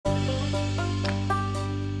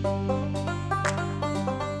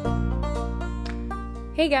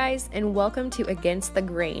Hey guys, and welcome to Against the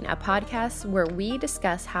Grain, a podcast where we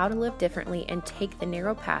discuss how to live differently and take the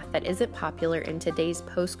narrow path that isn't popular in today's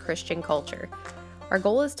post-Christian culture. Our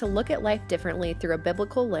goal is to look at life differently through a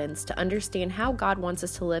biblical lens to understand how God wants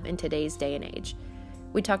us to live in today's day and age.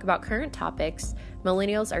 We talk about current topics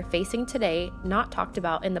millennials are facing today, not talked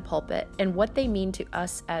about in the pulpit, and what they mean to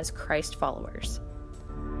us as Christ followers.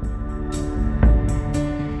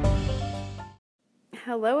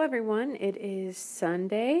 Hello everyone, it is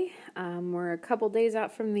Sunday. We're a couple days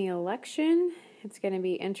out from the election. It's going to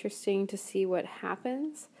be interesting to see what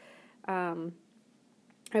happens. I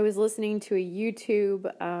was listening to a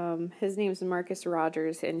YouTube, his name's Marcus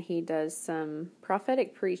Rogers, and he does some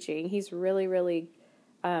prophetic preaching. He's really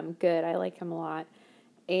good. I like him a lot.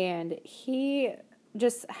 And he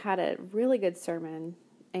just had a really good sermon,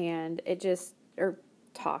 and or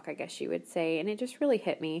talk, I guess you would say, and it just really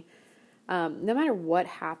hit me. No matter what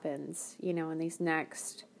happens, in these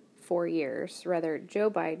next 4 years, whether Joe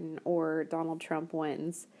Biden or Donald Trump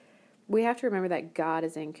wins, we have to remember that God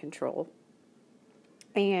is in control.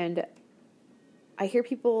 And I hear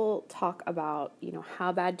people talk about,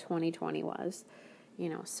 how bad 2020 was.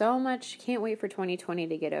 So much, can't wait for 2020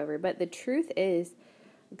 to get over. But the truth is,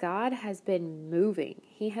 God has been moving.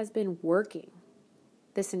 He has been working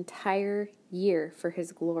this entire year for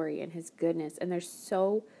His glory and His goodness. And there's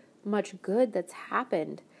so much good that's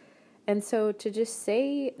happened. And so to just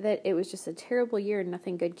say that it was just a terrible year and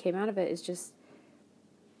nothing good came out of it is just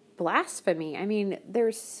blasphemy. I mean,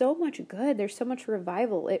 there's so much good. There's so much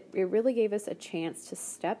revival. It really gave us a chance to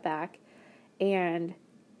step back and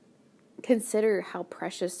consider how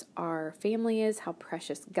precious our family is, how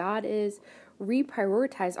precious God is,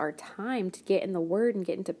 reprioritize our time to get in the Word and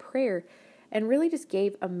get into prayer, and really just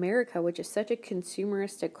gave America, which is such a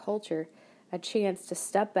consumeristic culture, a chance to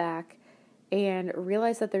step back and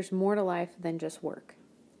realize that there's more to life than just work.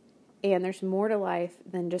 And there's more to life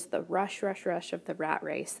than just the rush of the rat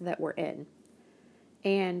race that we're in.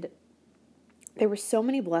 And there were so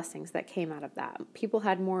many blessings that came out of that. People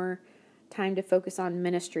had more time to focus on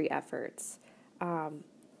ministry efforts,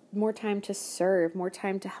 more time to serve, more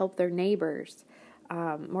time to help their neighbors,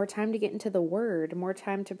 more time to get into the Word, more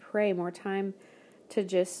time to pray, more time to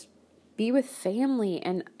just be with family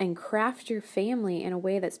and craft your family in a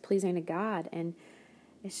way that's pleasing to God. And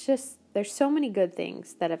it's just, there's so many good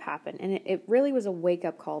things that have happened. And it really was a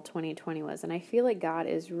wake-up call, 2020 was. And I feel like God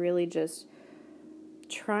is really just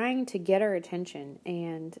trying to get our attention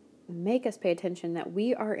and make us pay attention that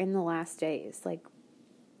we are in the last days. Like,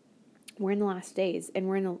 we're in the last days, and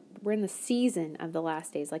we're in the season of the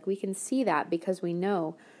last days. Like, we can see that because we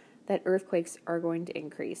know that earthquakes are going to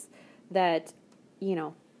increase, that,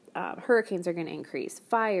 hurricanes are going to increase,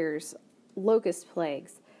 fires, locust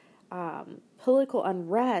plagues, political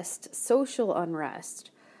unrest, social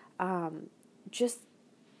unrest, just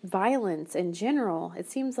violence in general. It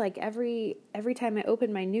seems like every time I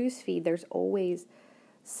open my news feed, there's always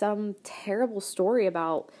some terrible story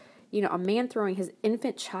about, a man throwing his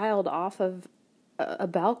infant child off of a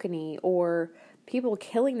balcony, or people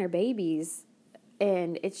killing their babies.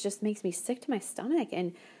 And it just makes me sick to my stomach.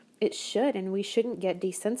 And it should, and we shouldn't get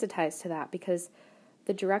desensitized to that, because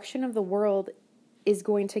the direction of the world is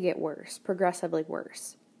going to get worse, progressively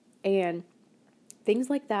worse. And things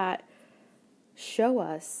like that show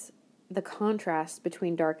us the contrast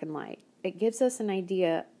between dark and light. It gives us an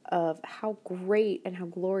idea of how great and how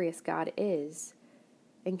glorious God is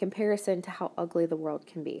in comparison to how ugly the world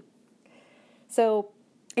can be. So,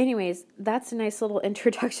 anyways, that's a nice little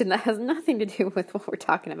introduction that has nothing to do with what we're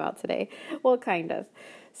talking about today. Well, kind of.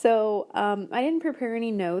 So, I didn't prepare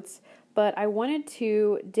any notes, but I wanted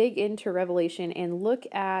to dig into Revelation and look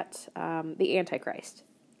at the Antichrist.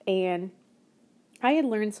 And I had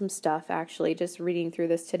learned some stuff, actually, just reading through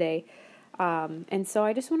this today. And so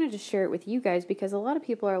I just wanted to share it with you guys, because a lot of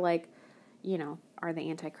people are like, are the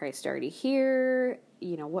Antichrist already here?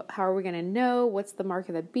 How are we going to know? What's the mark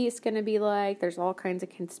of the beast going to be like? There's all kinds of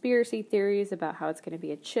conspiracy theories about how it's going to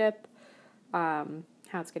be a chip, how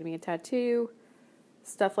it's going to be a tattoo,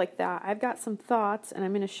 stuff like that. I've got some thoughts, and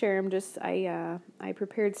I'm going to share them. I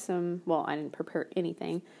prepared some, well, I didn't prepare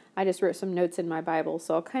anything. I just wrote some notes in my Bible,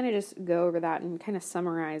 so I'll kind of just go over that and kind of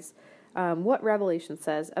summarize what Revelation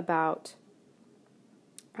says about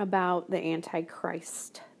the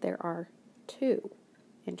Antichrist. There are two,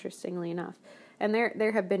 interestingly enough. And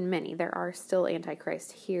there have been many. There are still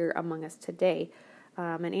Antichrists here among us today.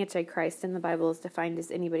 An Antichrist in the Bible is defined as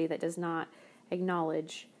anybody that does not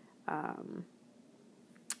acknowledge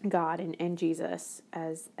God and Jesus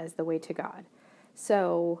as the way to God.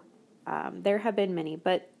 So there have been many.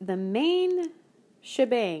 But the main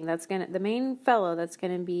shebang, the main fellow that's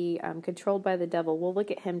going to be controlled by the devil. We'll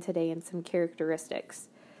look at him today and some characteristics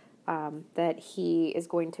that he is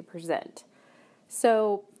going to present.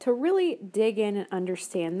 So to really dig in and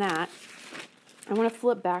understand that, I want to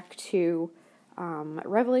flip back to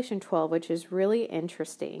Revelation 12, which is really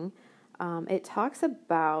interesting. It talks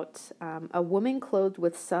about a woman clothed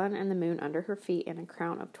with sun and the moon under her feet and a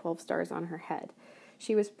crown of 12 stars on her head.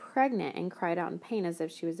 She was pregnant and cried out in pain as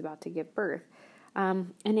if she was about to give birth.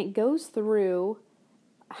 And it goes through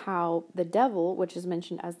how the devil, which is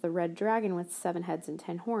mentioned as the red dragon with 7 heads and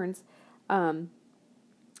 10 horns,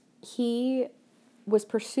 he was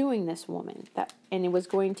pursuing this woman and it was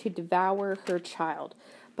going to devour her child.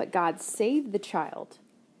 But God saved the child.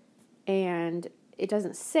 And it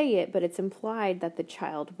doesn't say it, but it's implied that the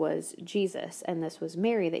child was Jesus and this was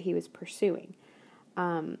Mary that he was pursuing.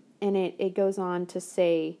 And it goes on to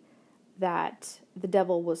say that the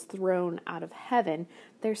devil was thrown out of heaven.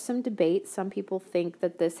 There's some debate. Some people think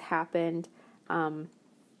that this happened,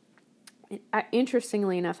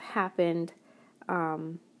 interestingly enough, happened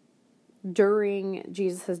during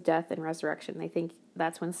Jesus' death and resurrection. They think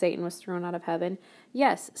that's when Satan was thrown out of heaven.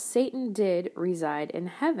 Yes, Satan did reside in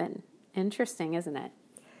heaven. Interesting, isn't it?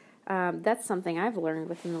 That's something I've learned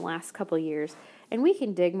within the last couple of years, and we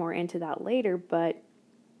can dig more into that later, but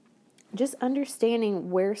just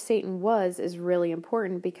understanding where Satan was is really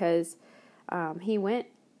important because he went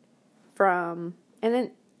from, and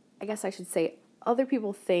then I guess I should say, other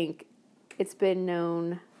people think it's been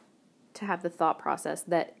known to have the thought process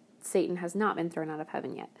that Satan has not been thrown out of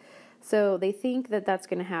heaven yet. So they think that that's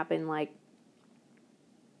going to happen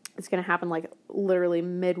it's going to happen literally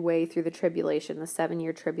midway through the tribulation, the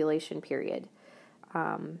 7-year tribulation period,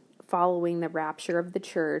 following the rapture of the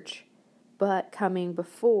church, but coming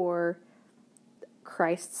before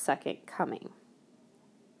Christ's second coming.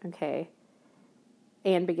 Okay?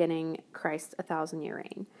 And beginning Christ's 1,000-year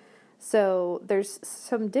reign. So there's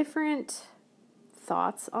some different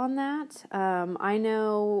thoughts on that. I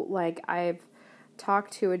know, I've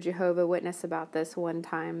talked to a Jehovah's Witness about this one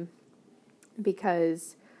time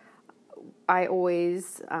because I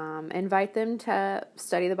always invite them to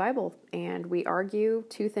study the Bible, and we argue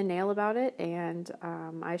tooth and nail about it, and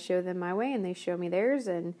I show them my way, and they show me theirs,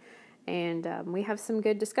 and we have some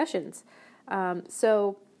good discussions.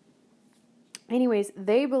 So anyways,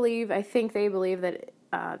 I think they believe that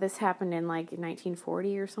this happened in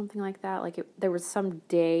 1940 or something like that. There was some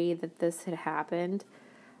day that this had happened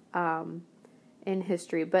in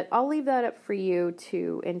history, but I'll leave that up for you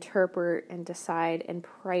to interpret and decide and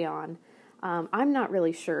pray on. I'm not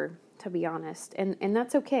really sure, to be honest, and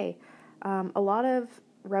that's okay. A lot of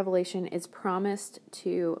Revelation is promised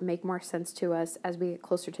to make more sense to us as we get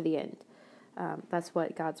closer to the end. That's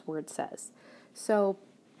what God's Word says. So,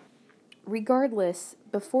 regardless,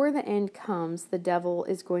 before the end comes, the devil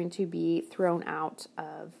is going to be thrown out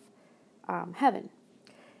of heaven.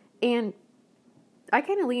 And I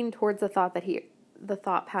kind of lean towards the thought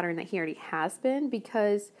pattern that he already has been,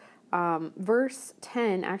 because verse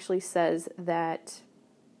 10 actually says that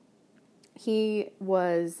he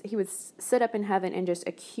would sit up in heaven and just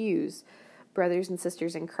accuse brothers and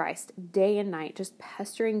sisters in Christ day and night, just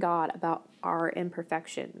pestering God about our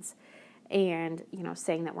imperfections and,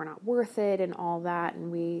 saying that we're not worth it and all that, and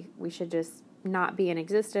we should just not be in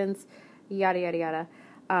existence, yada, yada, yada.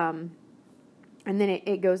 And then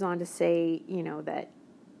it goes on to say, that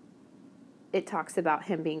it talks about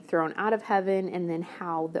him being thrown out of heaven, and then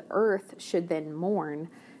how the earth should then mourn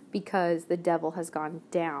because the devil has gone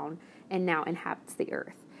down and now inhabits the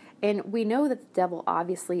earth. And we know that the devil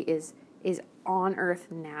obviously is on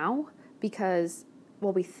earth now because,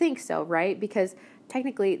 well, we think so, right? Because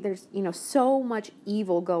technically there's, so much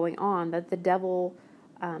evil going on that the devil,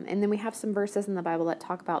 and then we have some verses in the Bible that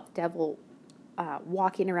talk about the devil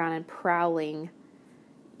walking around and prowling,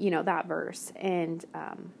 that verse, and,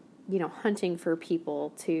 hunting for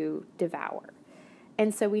people to devour.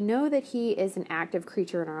 And so we know that he is an active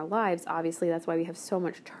creature in our lives. Obviously, that's why we have so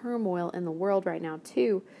much turmoil in the world right now,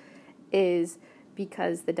 too, is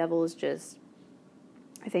because the devil is just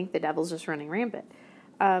running rampant.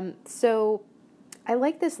 So I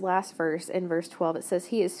like this last verse in verse 12. It says,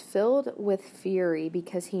 he is filled with fury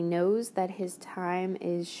because he knows that his time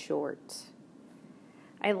is short.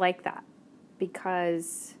 I like that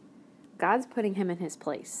because God's putting him in his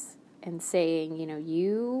place and saying,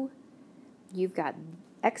 you've got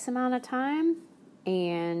X amount of time,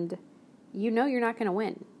 and you're not going to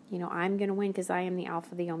win. I'm going to win because I am the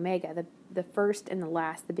Alpha, the Omega, the first and the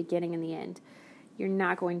last, the beginning and the end. You're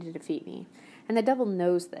not going to defeat me. And the devil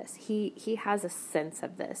knows this. He has a sense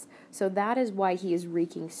of this. So that is why he is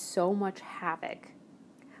wreaking so much havoc.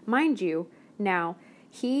 Mind you, now,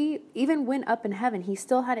 he even went up in heaven. He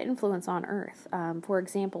still had influence on earth. For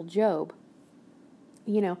example, Job,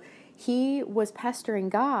 he was pestering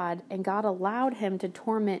God, and God allowed him to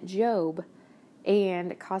torment Job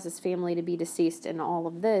and cause his family to be deceased and all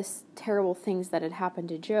of this terrible things that had happened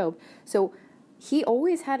to Job. So he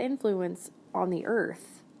always had influence on the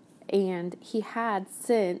earth, and he had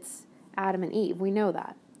since Adam and Eve. We know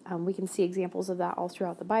that. We can see examples of that all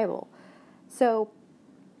throughout the Bible. So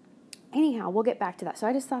anyhow, we'll get back to that. So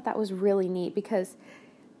I just thought that was really neat because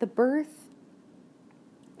the birth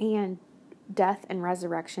and death and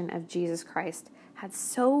resurrection of Jesus Christ had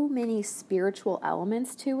so many spiritual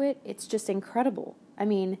elements to it. It's just incredible. I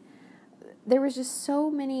mean, there was just so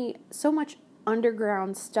much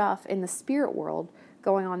underground stuff in the spirit world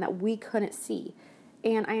going on that we couldn't see.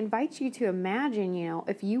 And I invite you to imagine,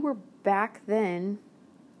 if you were back then,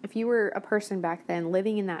 if you were a person back then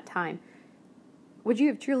living in that time, would you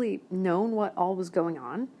have truly known what all was going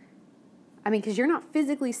on? I mean, because you're not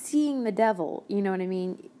physically seeing the devil, you know what I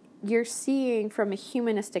mean? You're seeing from a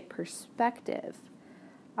humanistic perspective.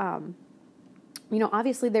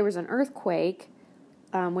 Obviously there was an earthquake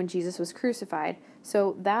when Jesus was crucified,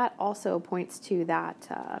 so that also points to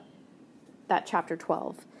that chapter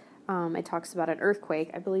 12. It talks about an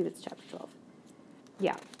earthquake. I believe it's chapter 12.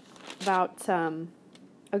 Yeah, about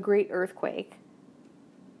a great earthquake.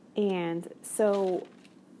 And so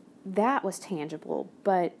that was tangible,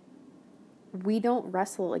 but we don't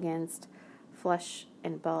wrestle against flesh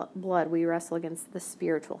and blood. We wrestle against the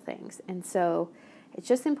spiritual things. And so it's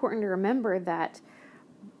just important to remember that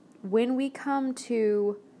when we come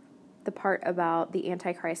to the part about the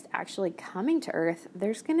Antichrist actually coming to earth,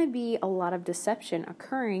 there's going to be a lot of deception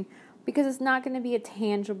occurring because it's not going to be a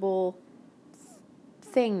tangible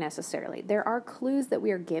thing necessarily. There are clues that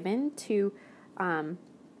we are given to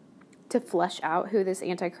flesh out who this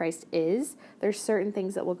Antichrist is. There's certain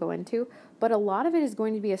things that we'll go into, but a lot of it is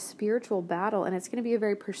going to be a spiritual battle, and it's going to be a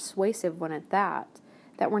very persuasive one at that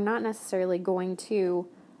we're not necessarily going to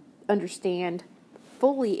understand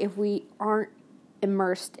fully if we aren't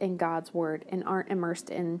immersed in God's word and aren't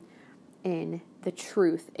immersed in the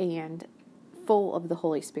truth and full of the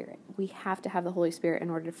Holy Spirit. We have to have the Holy Spirit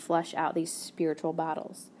in order to flesh out these spiritual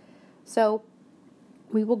battles. So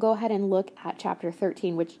we will go ahead and look at chapter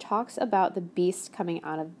 13, which talks about the beast coming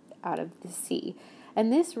out of the sea.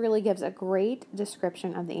 And this really gives a great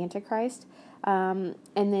description of the Antichrist, and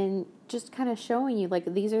then just kind of showing you,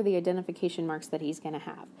 like, these are the identification marks that he's going to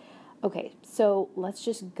have. Okay, so let's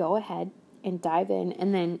just go ahead and dive in,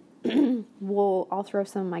 and then I'll throw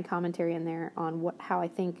some of my commentary in there on how I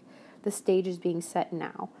think the stage is being set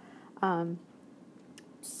now.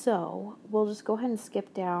 So we'll just go ahead and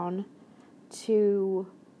skip down to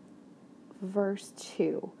verse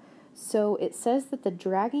 2. So it says that the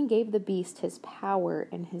dragon gave the beast his power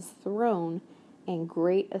and his throne and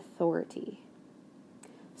great authority.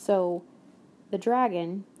 So the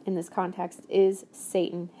dragon in this context is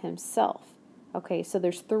Satan himself. Okay, so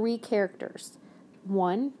there's three characters.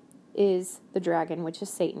 One is the dragon, which is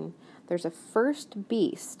Satan. There's a first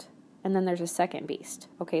beast, and then there's a second beast.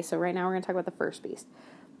 Okay, so right now we're going to talk about the first beast.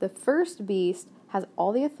 The first beast has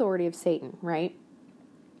all the authority of Satan, right?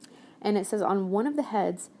 And it says on one of the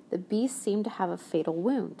heads, the beast seemed to have a fatal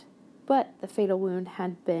wound, but the fatal wound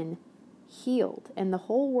had been healed, and the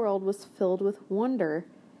whole world was filled with wonder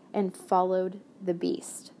and followed the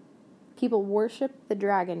beast. People worshiped the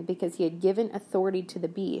dragon because he had given authority to the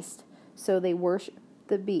beast, so they worshiped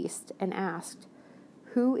the beast and asked,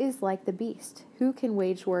 who is like the beast? Who can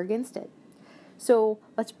wage war against it? So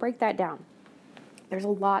let's break that down. There's a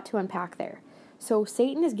lot to unpack there. So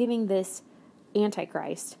Satan is giving this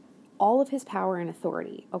Antichrist all of his power and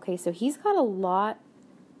authority. Okay, so he's got a lot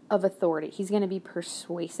of authority. He's going to be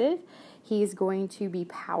persuasive. He's going to be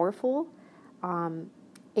powerful.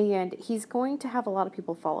 And he's going to have a lot of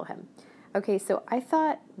people follow him. Okay, so I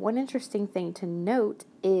thought one interesting thing to note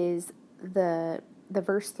is the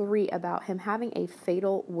verse 3 about him having a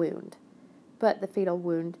fatal wound. But the fatal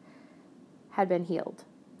wound had been healed.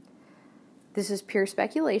 This is pure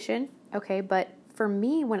speculation, okay, but for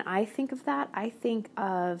me, when I think of that, I think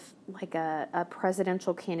of like a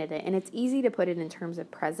presidential candidate, and it's easy to put it in terms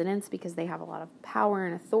of presidents because they have a lot of power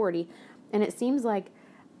and authority, and it seems like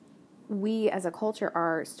we as a culture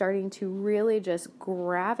are starting to really just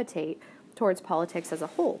gravitate towards politics as a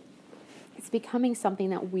whole. It's becoming something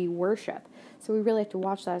that we worship, so we really have to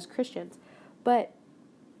watch that as Christians. But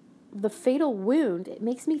the fatal wound, it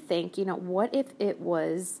makes me think, what if it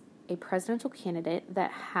was a presidential candidate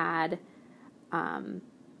that had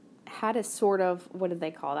had a sort of, what did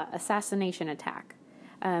they call that? Assassination attack,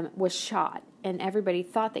 was shot, and everybody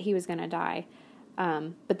thought that he was going to die.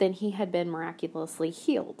 But then he had been miraculously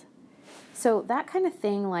healed. So that kind of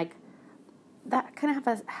thing, like, that kind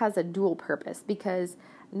of has a dual purpose, because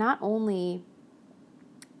not only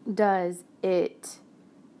does it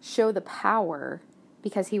show the power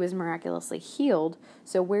because he was miraculously healed,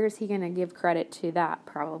 so where is he going to give credit to that?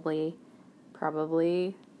 Probably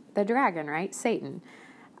the dragon, right? Satan.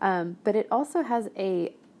 But it also has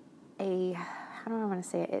how do I want to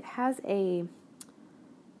say it? It has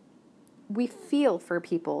we feel for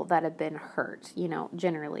people that have been hurt,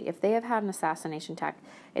 generally. If they have had an assassination attack,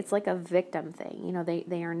 it's like a victim thing.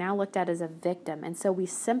 They are now looked at as a victim, and so we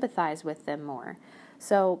sympathize with them more.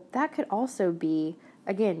 So that could also be,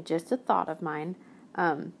 again, just a thought of mine,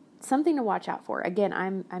 something to watch out for. Again,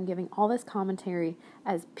 I'm giving all this commentary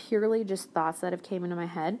as purely just thoughts that have came into my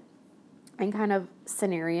head and kind of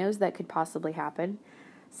scenarios that could possibly happen.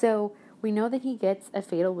 So we know that he gets a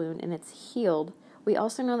fatal wound and it's healed. We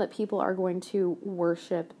also know that people are going to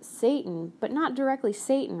worship Satan, but not directly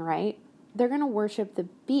Satan, right? They're going to worship the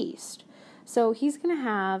beast. So he's going to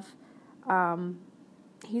have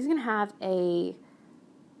a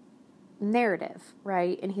narrative,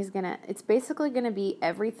 right? And it's basically going to be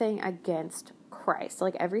everything against Christ,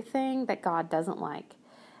 like everything that God doesn't like.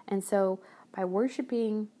 And so by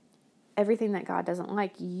worshiping everything that God doesn't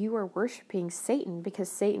like, you are worshiping Satan,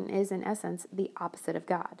 because Satan is in essence the opposite of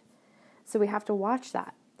God. So we have to watch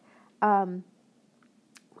that.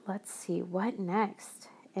 Let's see, what next?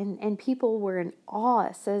 And people were in awe.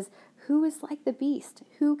 It says, who is like the beast?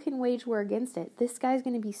 Who can wage war against it? This guy's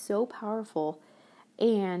going to be so powerful,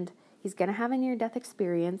 and he's going to have a near-death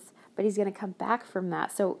experience, but he's going to come back from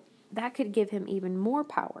that. So that could give him even more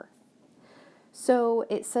power. So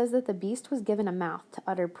it says that the beast was given a mouth to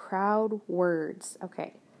utter proud words.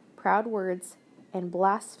 Okay, proud words and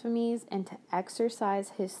blasphemies, and to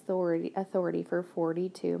exercise his authority for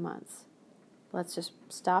 42 months. Let's just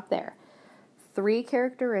stop there. 3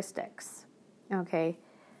 characteristics. Okay,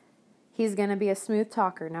 he's going to be a smooth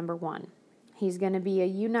talker, number 1. He's going to be a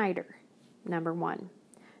uniter, number 1.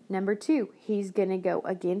 Number 2, he's going to go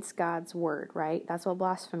against God's word, right? That's what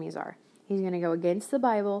blasphemies are. He's going to go against the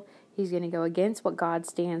Bible. He's going to go against what God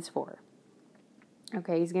stands for.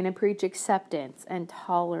 Okay, he's going to preach acceptance and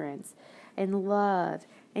tolerance and love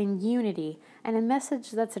and unity, and a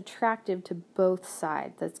message that's attractive to both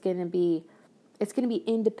sides. It's going to be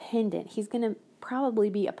independent. He's going to probably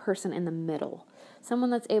be a person in the middle,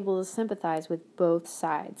 someone that's able to sympathize with both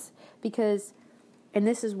sides, and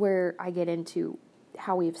this is where I get into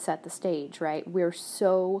how we've set the stage, right? We're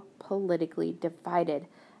so politically divided.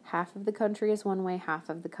 Half of the country is one way, half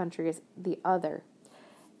of the country is the other.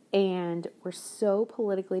 And we're so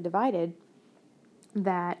politically divided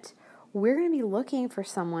that we're going to be looking for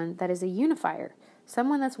someone that is a unifier,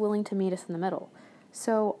 someone that's willing to meet us in the middle.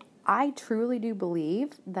 So I truly do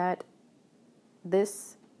believe that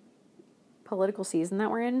this political season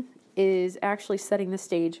that we're in is actually setting the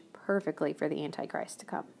stage perfectly for the Antichrist to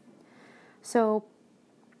come. So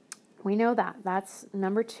we know that. That's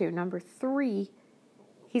number 2. Number 3,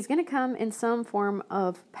 he's going to come in some form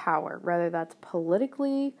of power, whether that's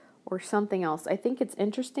politically or something else. I think it's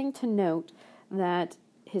interesting to note that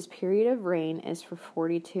his period of reign is for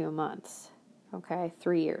 42 months. Okay,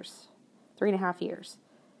 3 years, 3.5 years.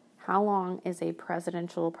 How long is a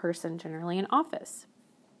presidential person generally in office?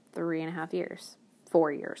 3.5 years,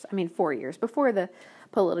 4 years. 4 years before the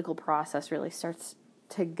political process really starts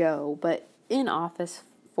to go, but in office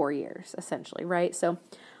 4 years, essentially, right? So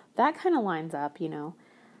that kind of lines up,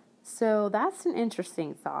 So that's an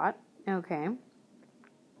interesting thought. Okay.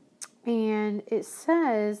 And it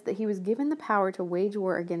says that he was given the power to wage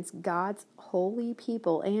war against God's holy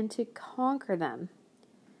people and to conquer them.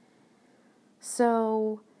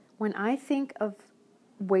 So when I think of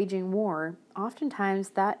waging war, oftentimes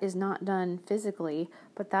that is not done physically,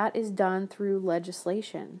 but that is done through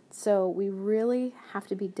legislation. So we really have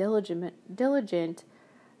to be diligent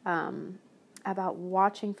about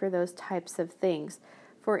watching for those types of things.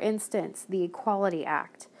 For instance, the Equality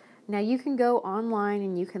Act. Now, you can go online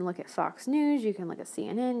and you can look at Fox News, you can look at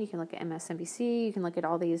CNN, you can look at MSNBC, you can look at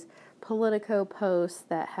all these Politico posts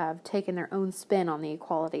that have taken their own spin on the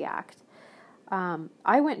Equality Act.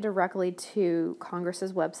 I went directly to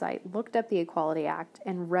Congress's website, looked up the Equality Act,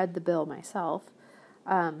 and read the bill myself.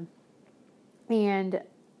 And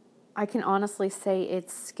I can honestly say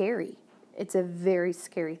it's scary. It's a very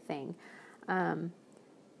scary thing.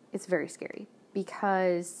 It's very scary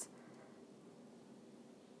because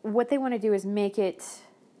what they want to do is make it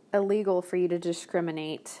illegal for you to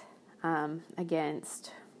discriminate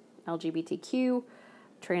against LGBTQ,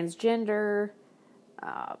 transgender,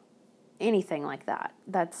 anything like that.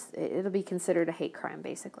 It'll be considered a hate crime,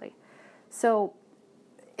 basically. So,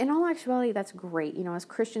 in all actuality, that's great. As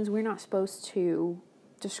Christians, we're not supposed to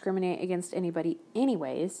discriminate against anybody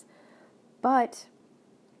anyways, but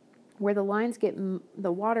where the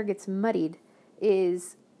water gets muddied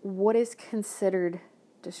is what is considered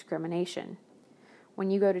discrimination. When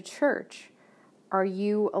you go to church, are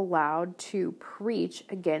you allowed to preach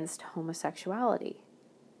against homosexuality?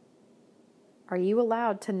 Are you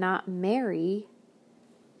allowed to not marry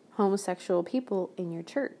homosexual people in your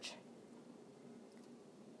church?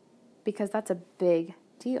 Because that's a big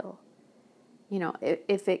deal.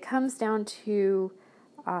 If it comes down to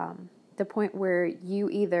the point where you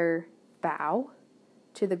either bow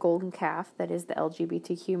to the golden calf that is the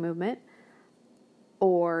LGBTQ movement,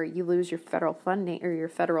 or you lose your federal funding or your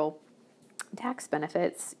federal tax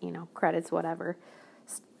benefits, credits, whatever,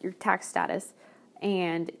 your tax status,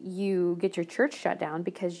 and you get your church shut down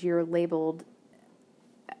because you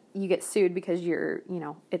get sued because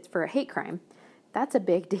it's for a hate crime. That's a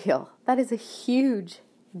big deal. That is a huge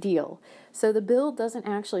deal. So the bill doesn't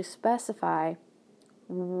actually specify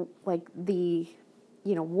what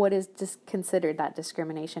is just considered that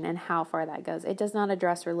discrimination and how far that goes. It does not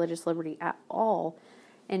address religious liberty at all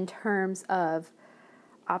in terms of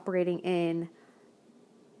operating in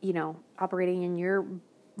your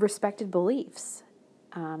respected beliefs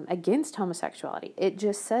against homosexuality. It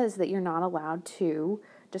just says that you're not allowed to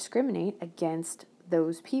discriminate against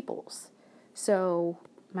those peoples. So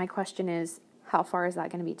my question is, how far is that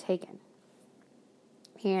going to be taken?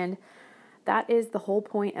 And that is the whole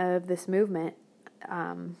point of this movement.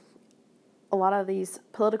 A lot of these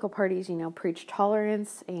political parties, preach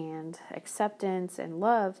tolerance and acceptance and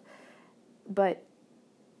love, but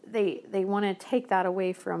they want to take that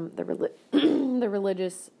away from the the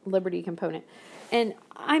religious liberty component. And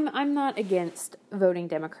I'm not against voting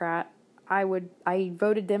Democrat. I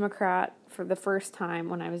voted Democrat for the first time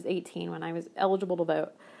when I was 18, when I was eligible to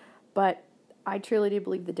vote. But I truly do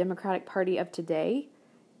believe the Democratic Party of today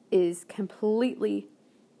is completely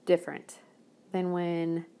different than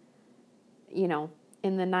when,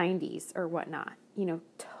 in the 90s or whatnot.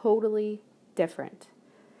 Totally different.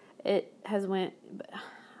 It has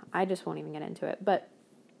I just won't even get into it. But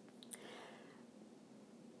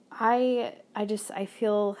I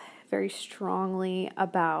feel very strongly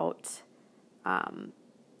about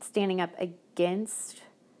standing up against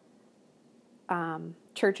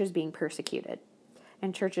churches being persecuted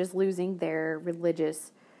and churches losing their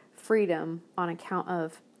religious freedom on account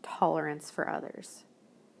of tolerance for others.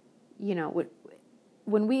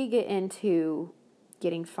 When we get into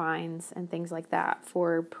getting fines and things like that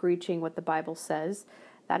for preaching what the Bible says,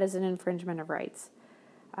 that is an infringement of rights.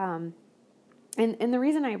 And the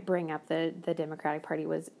reason I bring up the Democratic Party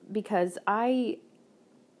was because I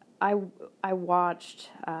watched,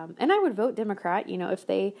 and I would vote Democrat, if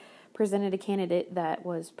they presented a candidate that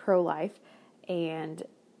was pro-life and,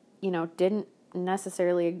 didn't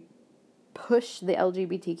necessarily push the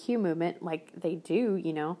LGBTQ movement like they do,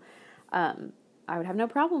 I would have no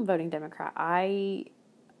problem voting Democrat. I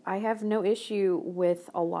have no issue with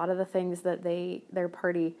a lot of the things that their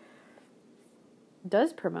party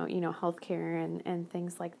does promote, healthcare and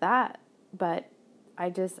things like that. But I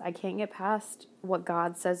can't get past what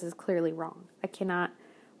God says is clearly wrong. I cannot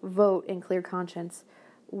vote in clear conscience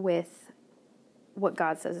with what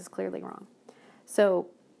God says is clearly wrong. So,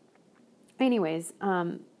 anyways,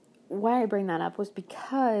 why I bring that up was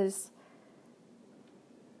because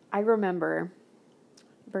I remember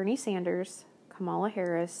Bernie Sanders, Kamala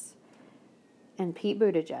Harris, and Pete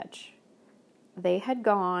Buttigieg. They had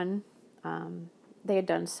gone, they had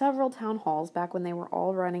done several town halls back when they were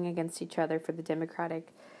all running against each other for the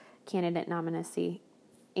Democratic candidate nominacy.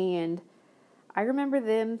 And I remember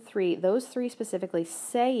those three specifically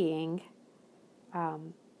saying,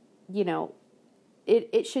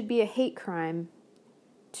 it should be a hate crime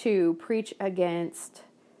to preach against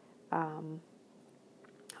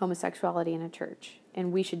homosexuality in a church,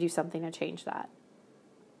 and we should do something to change that.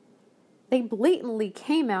 They blatantly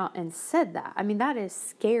came out and said that. I mean, that is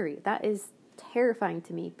scary. That is terrifying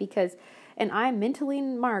to me and I mentally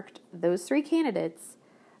marked those three candidates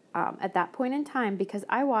at that point in time because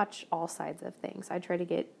I watch all sides of things. I try to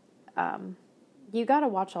get, you got to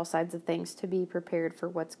watch all sides of things to be prepared for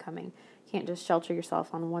what's coming. You can't just shelter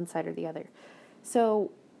yourself on one side or the other.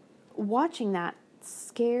 So watching that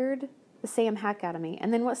scared the Sam heck out of me.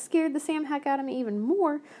 And then what scared the Sam heck out of me even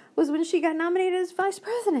more was when she got nominated as vice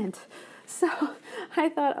president. So I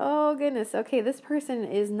thought, oh goodness, okay, this person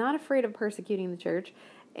is not afraid of persecuting the church,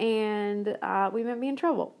 and we might be in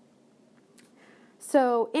trouble.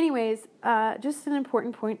 So anyways, just an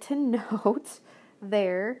important point to note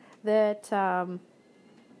there that,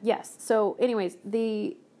 yes. So anyways,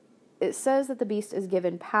 it says that the beast is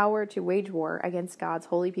given power to wage war against God's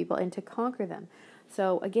holy people and to conquer them.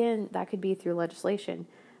 So again, that could be through legislation,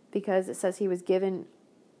 because it says he was given,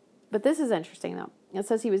 but this is interesting though. It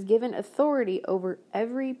says he was given authority over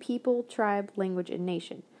every people, tribe, language, and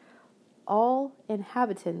nation. All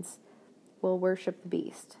inhabitants will worship the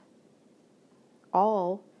beast,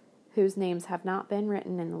 all whose names have not been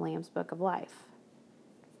written in the Lamb's Book of Life.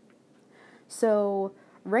 So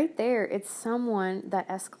right there, it's someone that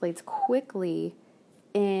escalates quickly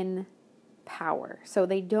in power. So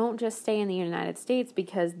they don't just stay in the United States,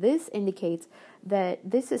 because this indicates that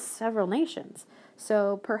this is several nations.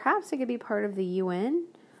 So perhaps it could be part of the UN,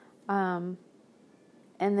 and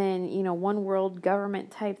then, one world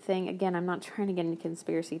government type thing. Again, I'm not trying to get into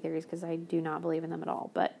conspiracy theories because I do not believe in them at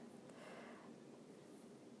all, but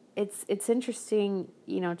it's interesting,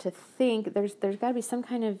 to think there's got to be some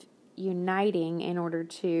kind of uniting in order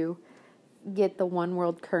to get the one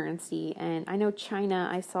world currency. And I know China,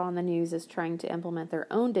 I saw on the news, is trying to implement their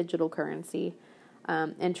own digital currency,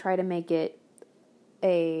 and try to make it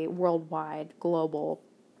a worldwide, global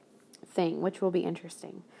thing, which will be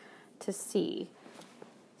interesting to see.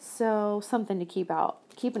 So something to keep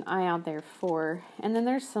an eye out there for. And then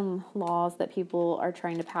there's some laws that people are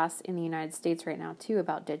trying to pass in the United States right now too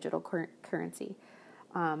about digital currency.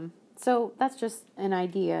 So that's just an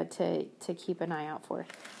idea to keep an eye out for.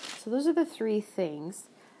 So those are the three things.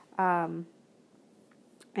 And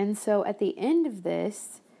so at the end of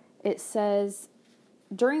this, it says,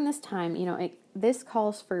 during this time, this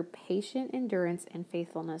calls for patient endurance and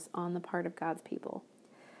faithfulness on the part of God's people.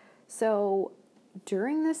 So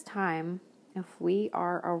during this time, if we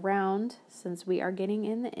are around, since we are getting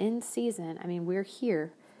in the end season, we're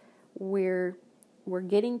here. We're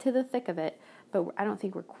getting to the thick of it, but I don't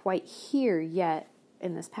think we're quite here yet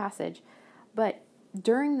in this passage. But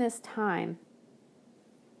during this time,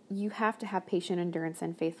 you have to have patient endurance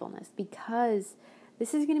and faithfulness, because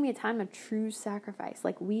this is going to be a time of true sacrifice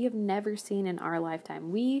like we have never seen in our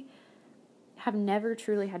lifetime. We have never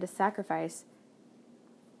truly had to sacrifice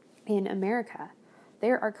in America.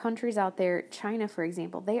 There are countries out there, China, for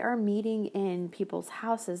example, they are meeting in people's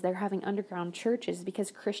houses. They're having underground churches because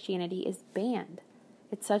Christianity is banned.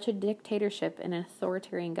 It's such a dictatorship and an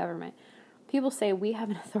authoritarian government. People say we have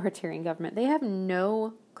an authoritarian government. They have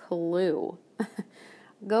no clue.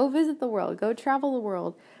 Go visit the world. Go travel the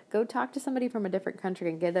world. Go talk to somebody from a different country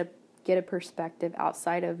and get a perspective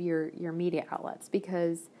outside of your media outlets,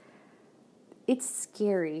 because it's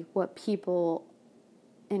scary what people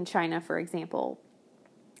in China, for example,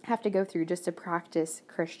 have to go through just to practice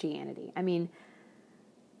Christianity.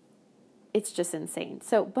 It's just insane.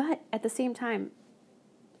 So, but at the same time,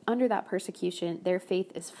 under that persecution, their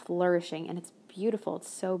faith is flourishing, and it's beautiful.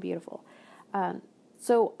 It's so beautiful.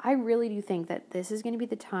 So I really do think that this is going to be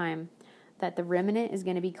the time that the remnant is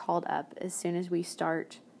going to be called up as soon as we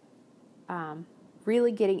start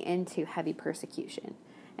really getting into heavy persecution.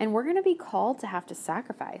 And we're going to be called to have to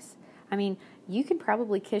sacrifice. You can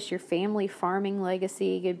probably kiss your family farming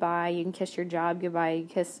legacy goodbye. You can kiss your job goodbye. You can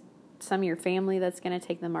kiss some of your family that's going to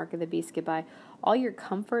take the mark of the beast goodbye. All your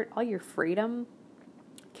comfort, all your freedom,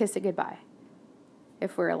 kiss it goodbye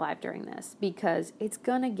if we're alive during this, because it's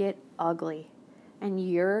going to get ugly.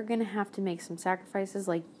 And you're going to have to make some sacrifices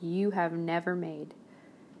like you have never made.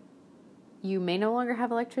 You may no longer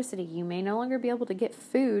have electricity. You may no longer be able to get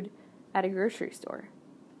food at a grocery store.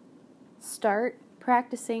 Start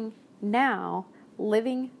practicing now,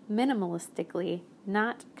 living minimalistically,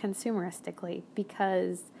 not consumeristically,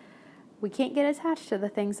 because we can't get attached to the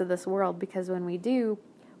things of this world, because when we do,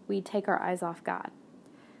 we take our eyes off God.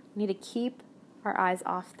 We need to keep our eyes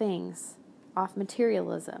off things, off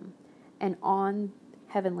materialism, and on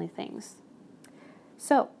heavenly things.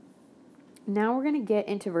 So, now we're going to get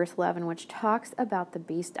into verse 11, which talks about the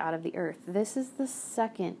beast out of the earth. This is the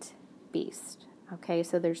second beast. Okay,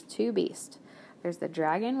 so there's two beasts. There's the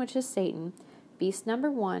dragon, which is Satan, beast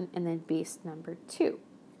number 1, and then beast number 2.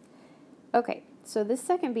 Okay, so this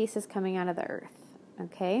second beast is coming out of the earth.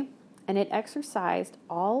 Okay, and it exercised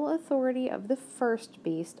all authority of the first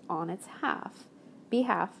beast on its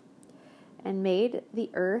behalf, and made the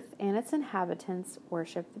earth and its inhabitants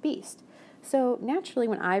worship the beast. So naturally,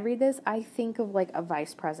 when I read this, I think of like a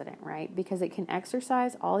vice president, right? Because it can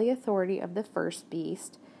exercise all the authority of the first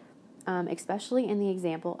beast, especially in the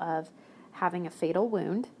example of having a fatal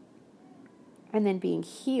wound and then being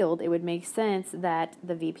healed. It would make sense that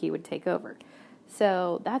the VP would take over.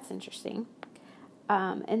 So that's interesting.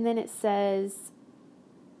 And then it says,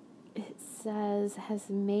 has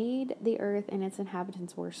made the earth and its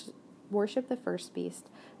inhabitants worship the first beast,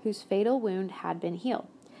 whose fatal wound had been healed.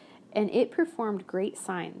 And it performed great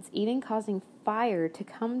signs, even causing fire to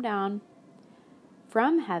come down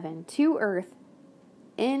from heaven to earth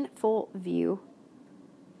in full view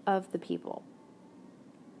of the people.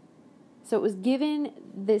 So it was given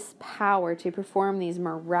this power to perform these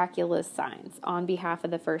miraculous signs on behalf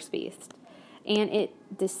of the first beast. And it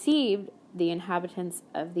deceived the inhabitants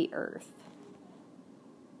of the earth.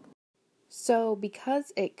 So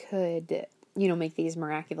because it could, make these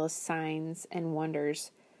miraculous signs and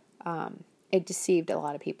wonders, it deceived a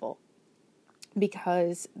lot of people.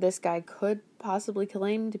 Because this guy could possibly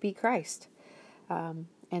claim to be Christ.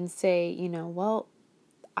 And say, well,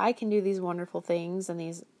 I can do these wonderful things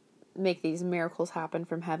and make these miracles happen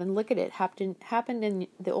from heaven. Look at it. Happened in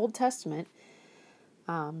the Old Testament.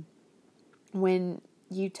 When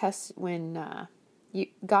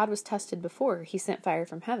God was tested before, he sent fire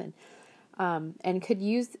from heaven, and could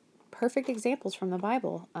use perfect examples from the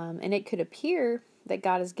Bible. And it could appear that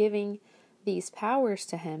God is giving these powers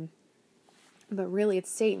to him, but really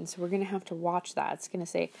it's Satan. So we're going to have to watch that. It's going to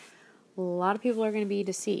say a lot of people are going to be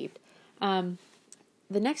deceived. The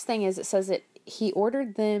next thing is, it says that he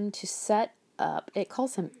ordered them to set up. It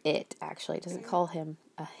calls him it, actually. It doesn't call him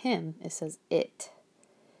a him. It says it.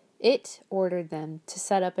 It ordered them to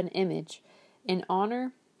set up an image in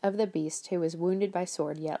honor of the beast who was wounded by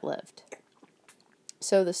sword yet lived.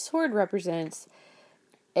 So the sword represents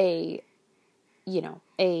a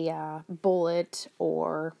bullet,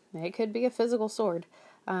 or it could be a physical sword,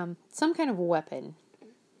 some kind of weapon,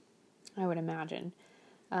 I would imagine.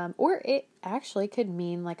 Or it actually could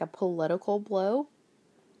mean like a political blow,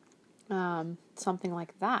 something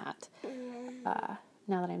like that,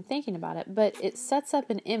 now that I'm thinking about it. But it sets up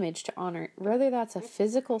an image to honor, whether that's a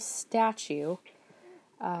physical statue,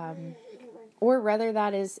 or whether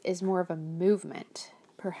that is more of a movement.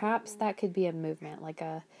 Perhaps that could be a movement, like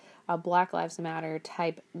a Black Lives Matter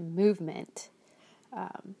type movement.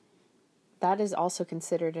 That is also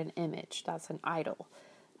considered an image. That's an idol.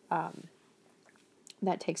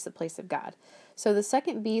 That takes the place of God. So the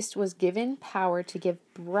second beast was given power to give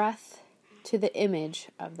breath to the image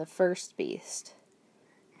of the first beast,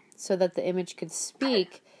 so that the image could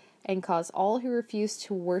speak and cause all who refused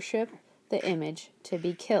to worship the image to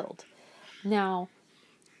be killed. Now,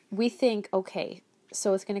 we think, okay,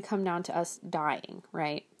 so it's going to come down to us dying,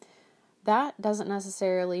 right? That doesn't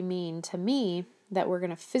necessarily mean to me that we're going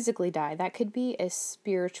to physically die. That could be a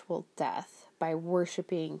spiritual death by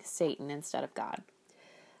worshiping Satan instead of God,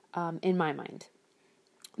 in my mind.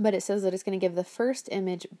 But it says that it's going to give the first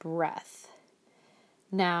image breath.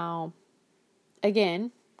 Now,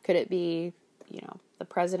 again, could it be, the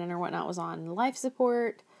president or whatnot was on life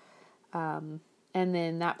support, and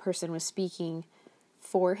then that person was speaking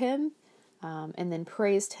for him, and then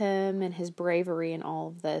praised him and his bravery and all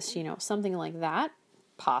of this, something like that,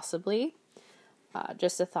 possibly.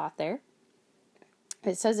 Just a thought there.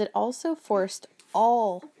 It says it also forced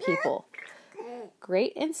all people,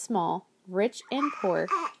 great and small, rich and poor,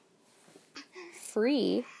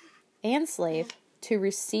 free and slave, to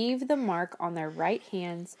receive the mark on their right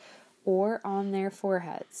hands or on their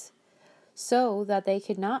foreheads, so that they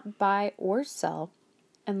could not buy or sell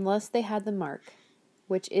unless they had the mark,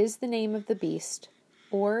 which is the name of the beast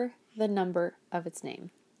or the number of its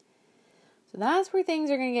name. So that's where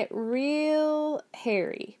things are going to get real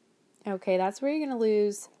hairy. Okay, that's where you're going to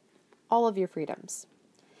lose all of your freedoms.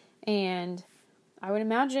 And I would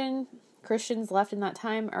imagine Christians left in that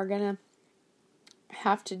time are going to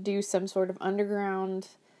have to do some sort of underground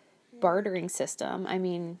bartering system. I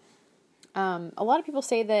mean, a lot of people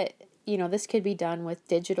say that, this could be done with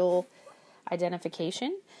digital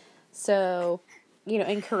identification. So,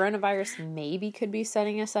 and coronavirus maybe could be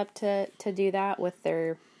setting us up to do that with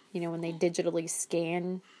their, when they digitally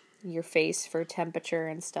scan your face for temperature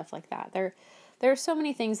and stuff like that. There are so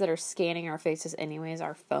many things that are scanning our faces anyways,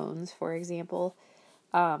 our phones, for example.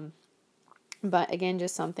 But again,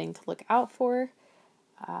 just something to look out for.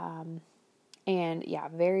 And yeah,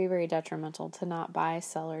 very, very detrimental to not buy,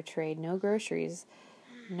 sell, or trade. No groceries,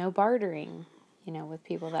 no bartering, with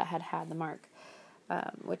people that had the mark,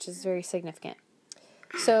 which is very significant.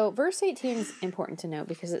 So verse 18 is important to note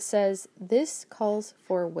because it says, this calls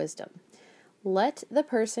for wisdom. Let the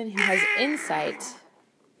person who has insight,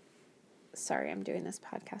 sorry, I'm doing this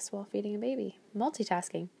podcast while feeding a baby,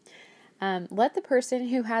 multitasking. Let the person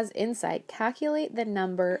who has insight calculate the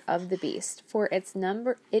number of the beast, for it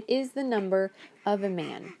is the number of a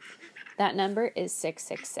man. That number is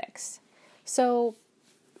 666. So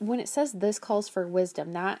when it says this calls for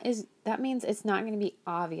wisdom, that means it's not going to be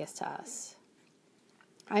obvious to us.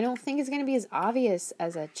 I don't think it's going to be as obvious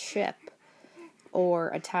as a chip or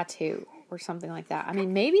a tattoo or something like that. I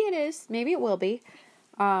mean, maybe it is. Maybe it will be.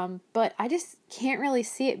 But I just can't really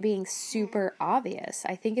see it being super obvious.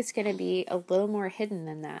 I think it's going to be a little more hidden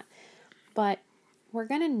than that. But we're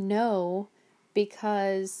going to know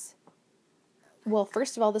because, well,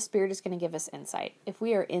 first of all, the Spirit is going to give us insight. If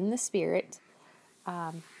we are in the Spirit,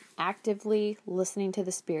 actively listening to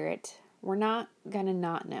the Spirit, we're not going to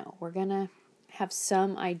not know. We're going to have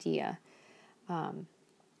some idea. And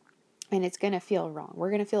it's going to feel wrong.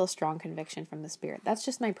 We're going to feel a strong conviction from the Spirit. That's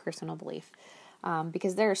just my personal belief.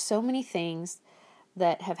 Because there are so many things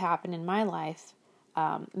that have happened in my life,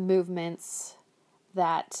 movements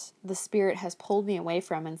that the Spirit has pulled me away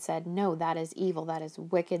from and said, no, that is evil, that is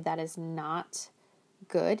wicked, that is not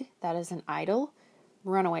good, that is an idol.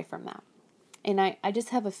 Run away from that. And I just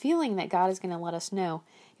have a feeling that God is going to let us know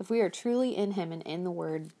if we are truly in Him and in the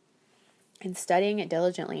Word and studying it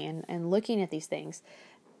diligently and looking at these things,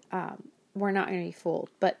 we're not going to be fooled.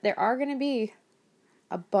 But there are going to be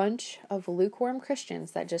a bunch of lukewarm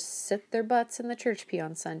Christians that just sit their butts in the church pew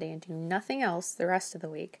on Sunday and do nothing else the rest of the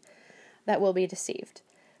week that will be deceived.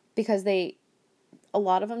 Because a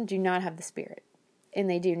lot of them do not have the Spirit. And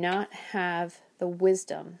they do not have the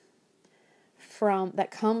wisdom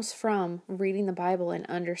that comes from reading the Bible and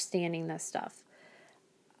understanding this stuff.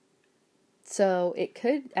 So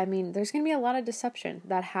there's going to be a lot of deception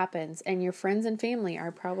that happens. And your friends and family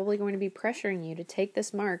are probably going to be pressuring you to take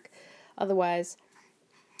this mark. Otherwise,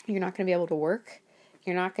 you're not going to be able to work.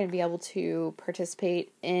 You're not going to be able to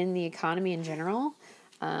participate in the economy in general.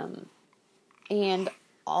 And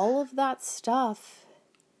all of that stuff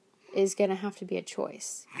is going to have to be a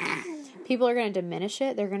choice. People are going to diminish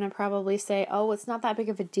it. They're going to probably say, oh, it's not that big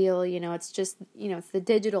of a deal. It's just, it's the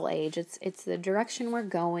digital age. It's the direction we're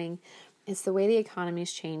going. It's the way the economy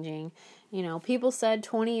is changing. People said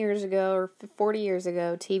 20 years ago or 40 years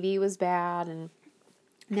ago, TV was bad, and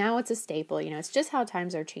now it's a staple. It's just how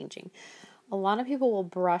times are changing. A lot of people will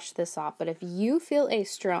brush this off, but if you feel a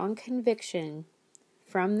strong conviction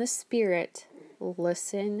from the Spirit,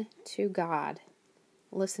 listen to God.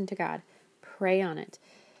 Listen to God. Pray on it.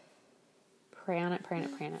 Pray on it, pray on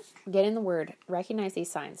it, pray on it. Get in the Word. Recognize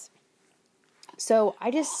these signs. So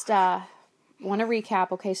I just want to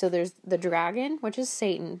recap. Okay, so there's the dragon, which is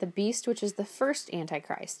Satan. The beast, which is the first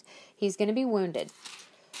Antichrist. He's going to be wounded.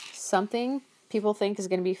 Something people think is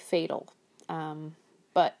going to be fatal.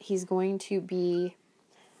 But he's going to be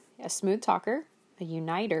a smooth talker, a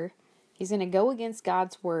uniter. He's going to go against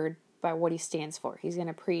God's Word by what he stands for. He's going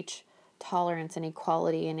to preach tolerance and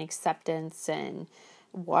equality and acceptance and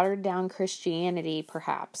watered down Christianity,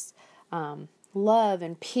 perhaps. Love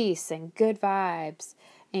and peace and good vibes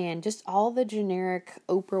and just all the generic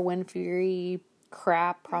Oprah Winfrey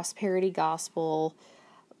crap, prosperity gospel,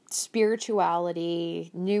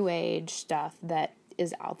 spirituality, new age stuff that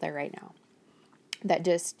is out there right now. That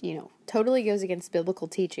just, totally goes against biblical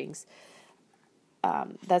teachings.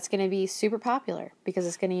 That's going to be super popular because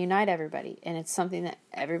it's going to unite everybody. And it's something that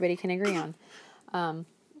everybody can agree on.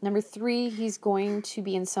 Number 3, he's going to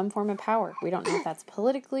be in some form of power. We don't know if that's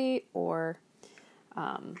politically or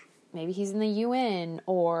maybe he's in the UN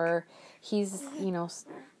or he's,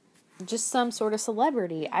 just some sort of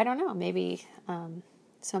celebrity. I don't know. Maybe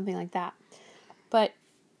something like that. But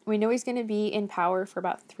we know he's going to be in power for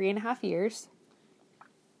about 3.5 years.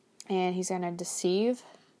 And he's going to deceive.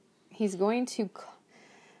 He's going to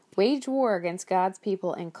wage war against God's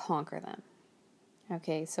people and conquer them.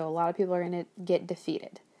 Okay, so a lot of people are going to get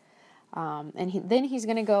defeated. And then he's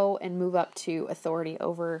going to go and move up to authority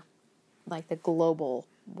over like the global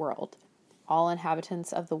world. All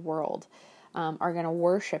inhabitants of the world are going to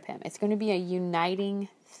worship him. It's going to be a uniting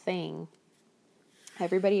thing.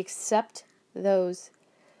 Everybody except those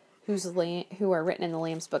who are written in the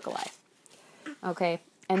Lamb's Book of Life. Okay,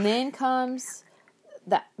 and then comes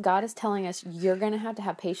that God is telling us you're going to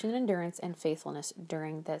have patient endurance and faithfulness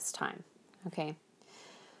during this time. Okay.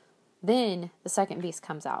 Then the second beast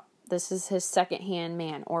comes out. This is his second-hand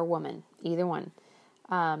man or woman, either one.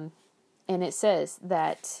 And it says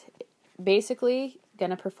that basically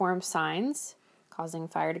going to perform signs, causing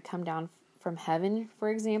fire to come down from heaven, for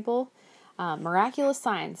example. Miraculous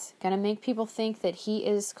signs, going to make people think that he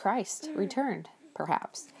is Christ returned,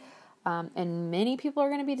 perhaps. And many people are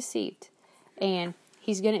going to be deceived. And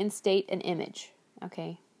he's going to instate an image,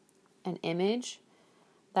 okay? An image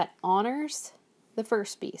that honors the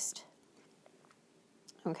first beast.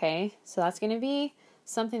 Okay, so that's going to be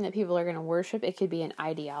something that people are going to worship. It could be an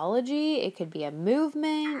ideology. It could be a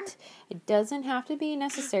movement. It doesn't have to be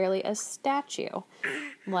necessarily a statue,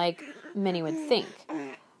 like many would think.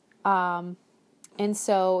 And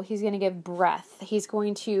so he's going to give breath. He's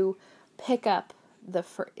going to pick up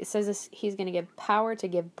it says this, he's going to give power to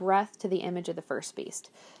give breath to the image of the first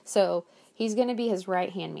beast. So he's going to be his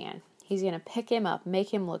right-hand man. He's going to pick him up,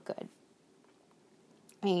 make him look good.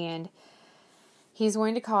 And he's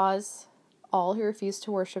going to cause all who refuse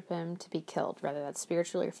to worship him to be killed, whether that's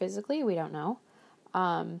spiritually or physically, we don't know.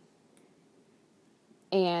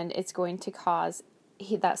 And it's going to cause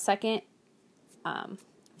that second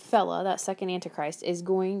that second Antichrist is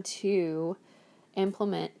going to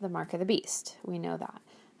implement the mark of the beast. We know that.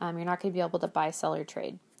 You're not going to be able to buy, sell, or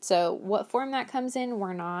trade. So what form that comes in,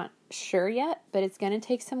 we're not sure yet, but it's going to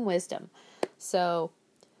take some wisdom. So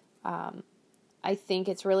I think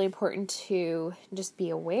it's really important to just be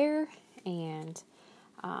aware, and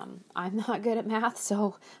I'm not good at math,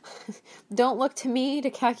 so don't look to me to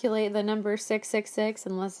calculate the number 666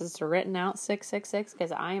 unless it's written out 666,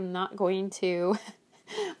 because I am not going to,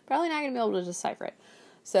 probably not going to be able to decipher it.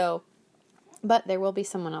 So, but there will be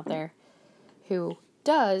someone out there who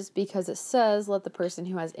does, because it says, let the person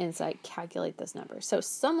who has insight calculate this number. So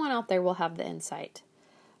someone out there will have the insight.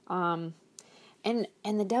 And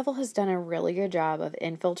the devil has done a really good job of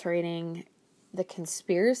infiltrating the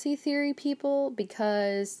conspiracy theory people,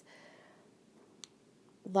 because,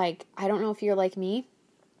 like, I don't know if you're like me,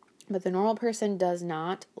 but the normal person does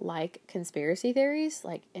not like conspiracy theories.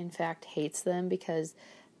 Like, in fact, hates them, because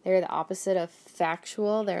they're the opposite of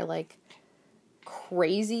factual. They're like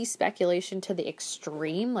crazy speculation to the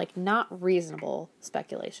extreme, like not reasonable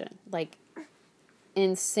speculation, like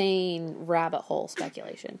insane rabbit hole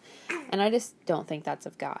speculation. And I just don't think that's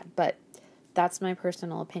of God, but that's my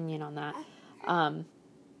personal opinion on that.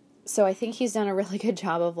 So I think he's done a really good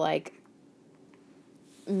job of like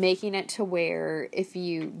making it to where if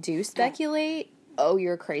you do speculate, oh,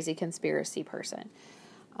 you're a crazy conspiracy person.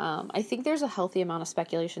 I think there's a healthy amount of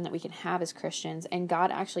speculation that we can have as Christians, and God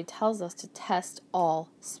actually tells us to test all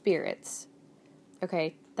spirits.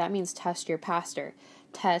 Okay, that means test your pastor,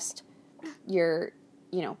 test your,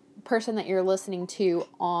 person that you're listening to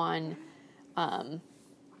on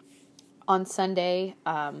Sunday,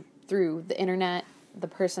 through the internet, the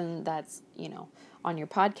person that's, on your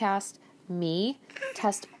podcast, me.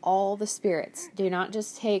 Test all the spirits. Do not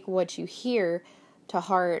just take what you hear to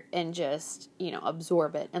heart and just,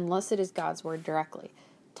 absorb it, unless it is God's word directly.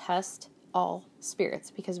 Test all spirits,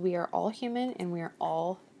 because we are all human and we are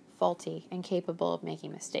all faulty and capable of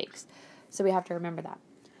making mistakes. So we have to remember that.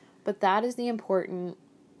 But that is the important,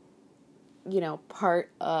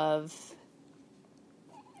 part of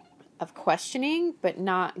questioning, but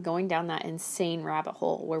not going down that insane rabbit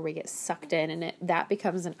hole where we get sucked in and that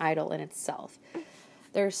becomes an idol in itself.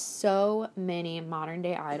 There's so many modern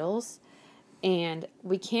day idols, and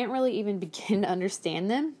we can't really even begin to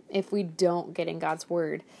understand them if we don't get in God's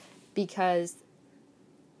word, because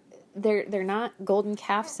they're not golden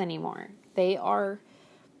calves anymore.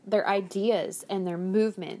 They're ideas and their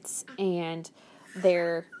movements and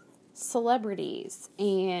their celebrities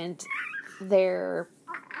and their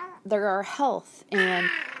our health and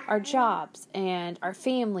our jobs and our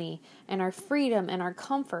family and our freedom and our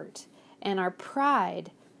comfort and our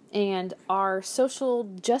pride and our social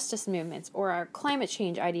justice movements or our climate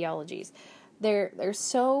change ideologies. There's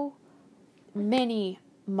so many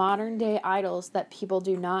modern day idols that people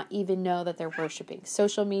do not even know that they're worshiping.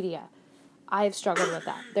 Social media. I have struggled with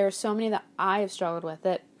that. There are so many that I have struggled with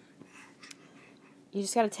that you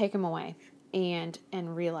just got to take them away and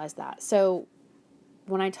realize that. So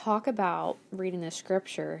when I talk about reading the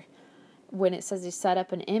scripture, when it says to set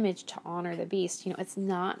up an image to honor the beast, it's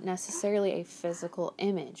not necessarily a physical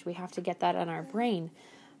image. We have to get that in our brain,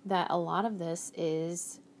 that a lot of this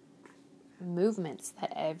is movements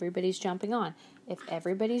that everybody's jumping on. If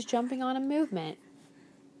everybody's jumping on a movement,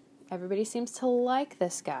 everybody seems to like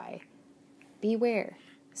this guy. Beware.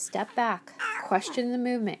 Step back. Question the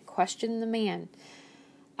movement. Question the man.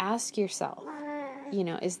 Ask yourself,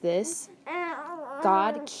 is this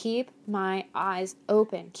God? Keep my eyes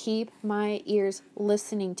open. Keep my ears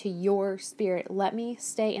listening to your spirit. Let me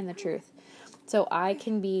stay in the truth so I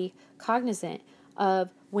can be cognizant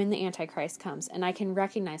of when the Antichrist comes, and I can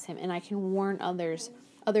recognize him, and I can warn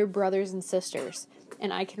other brothers and sisters,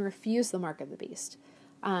 and I can refuse the mark of the beast.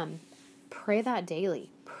 Pray that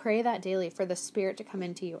daily. Pray that daily for the Spirit to come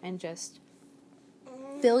into you and just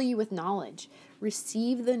fill you with knowledge.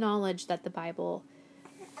 Receive the knowledge that the Bible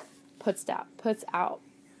puts out.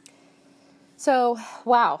 So,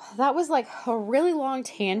 wow, that was like a really long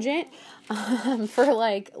tangent for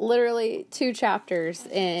like literally 2 chapters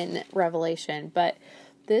in Revelation. But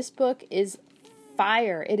this book is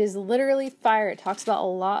fire. It is literally fire. It talks about a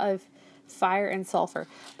lot of fire and sulfur,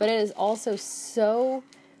 but it is also so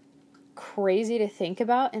crazy to think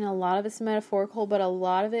about, and a lot of it's metaphorical, but a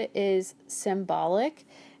lot of it is symbolic,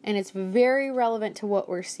 and it's very relevant to what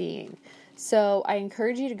we're seeing. So I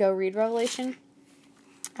encourage you to go read Revelation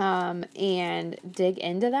and dig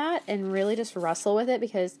into that and really just wrestle with it,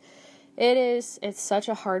 because it's such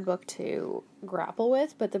a hard book to grapple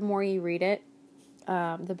with, but the more you read it,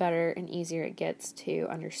 the better and easier it gets to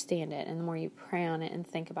understand it, and the more you pray on it and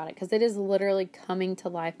think about it, because it is literally coming to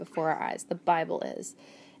life before our eyes. The Bible is,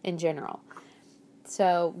 in general.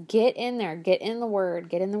 So get in there, get in the Word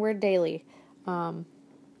daily, and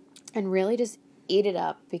really just eat it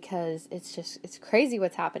up, because it's crazy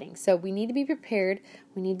what's happening. So we need to be prepared,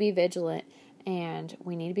 we need to be vigilant, and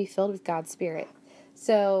we need to be filled with God's Spirit.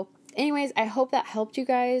 So anyways, I hope that helped you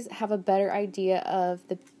guys have a better idea of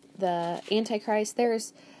the Antichrist.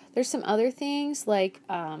 There's some other things, like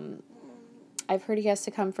I've heard he has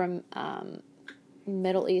to come from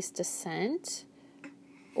Middle East descent,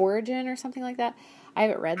 origin, or something like that. I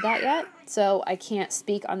haven't read that yet, so I can't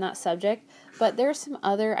speak on that subject, but there's some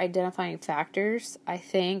other identifying factors, I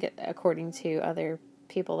think, according to other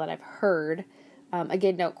people that I've heard.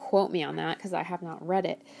 Again, don't quote me on that, because I have not read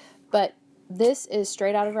it, but this is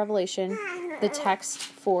straight out of Revelation. The text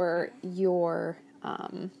for your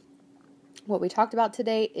what we talked about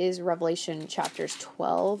today is Revelation chapters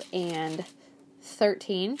 12 and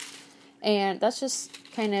 13, and that's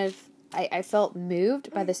just kind of, I felt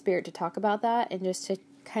moved by the Spirit to talk about that, and just to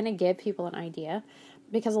kind of give people an idea,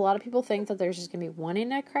 because a lot of people think that there's just going to be one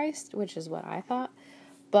Antichrist, which is what I thought,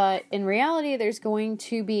 but in reality there's going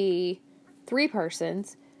to be 3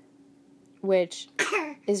 persons, which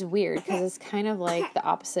is weird, because it's kind of like the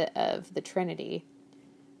opposite of the Trinity,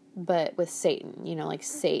 but with Satan. Like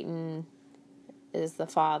Satan is the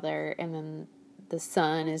Father, and then the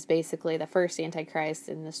Son is basically the first Antichrist,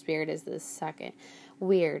 and the Spirit is the second.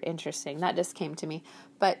 Weird, interesting. That just came to me.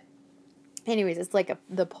 But anyways, it's like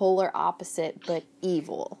the polar opposite, but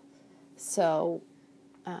evil. So,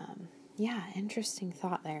 yeah, interesting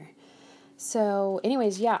thought there. So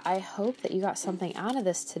anyways, yeah, I hope that you got something out of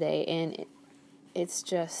this today, and it's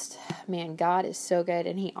just, man, God is so good,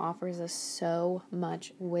 and He offers us so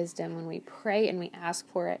much wisdom when we pray and we ask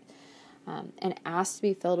for it, and ask to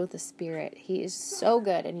be filled with the Spirit. He is so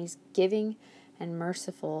good, and He's giving and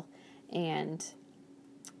merciful, and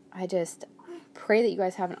I just pray that you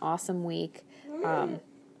guys have an awesome week.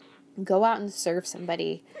 Go out and serve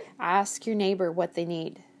somebody. Ask your neighbor what they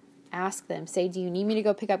need. Ask them. Say, do you need me to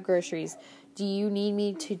go pick up groceries? Do you need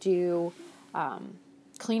me to do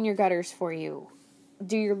clean your gutters for you?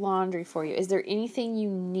 Do your laundry for you? Is there anything you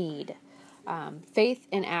need? Faith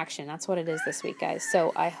in action. That's what it is this week, guys.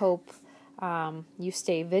 So I hope you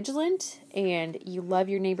stay vigilant, and you love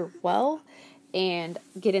your neighbor well, and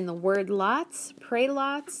get in the Word lots, pray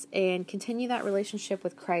lots, and continue that relationship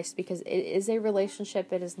with Christ, because it is a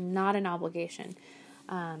relationship. It is not an obligation.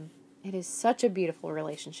 It is such a beautiful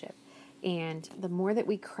relationship. And the more that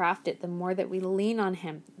we craft it, the more that we lean on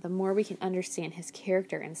Him, the more we can understand His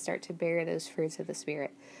character and start to bear those fruits of the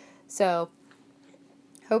Spirit. So,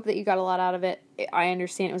 hope that you got a lot out of it. I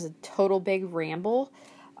understand it was a total big ramble.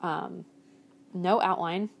 No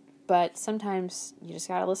outline, but sometimes you just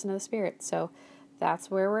got to listen to the Spirit. So, that's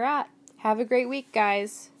where we're at. Have a great week,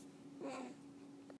 guys.